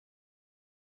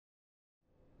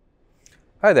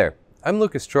Hi there, I'm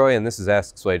Lucas Troy and this is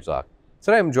Ask Swagelok.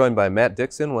 Today I'm joined by Matt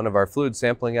Dixon, one of our fluid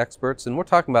sampling experts, and we're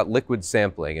talking about liquid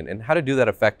sampling and how to do that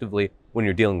effectively when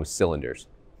you're dealing with cylinders.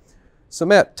 So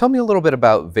Matt, tell me a little bit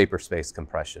about vapor space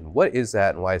compression. What is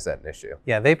that and why is that an issue?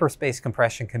 Yeah, vapor space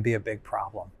compression can be a big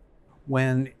problem.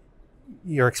 When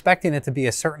you're expecting it to be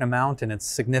a certain amount and it's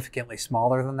significantly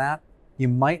smaller than that, you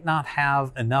might not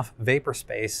have enough vapor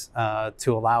space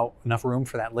to allow enough room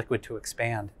for that liquid to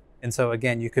expand. And so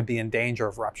again, you could be in danger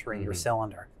of rupturing your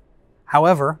cylinder.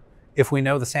 However, if we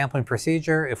know the sampling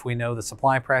procedure, if we know the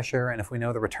supply pressure, and if we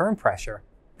know the return pressure,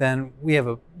 then we have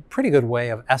a pretty good way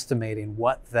of estimating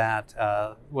what that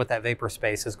vapor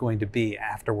space is going to be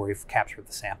after we've captured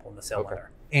the sample in the cylinder.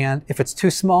 Okay. And if it's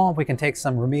too small, we can take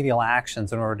some remedial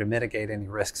actions in order to mitigate any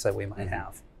risks that we might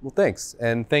have. Well, thanks,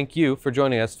 and thank you for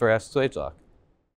joining us for Ask Swagelok.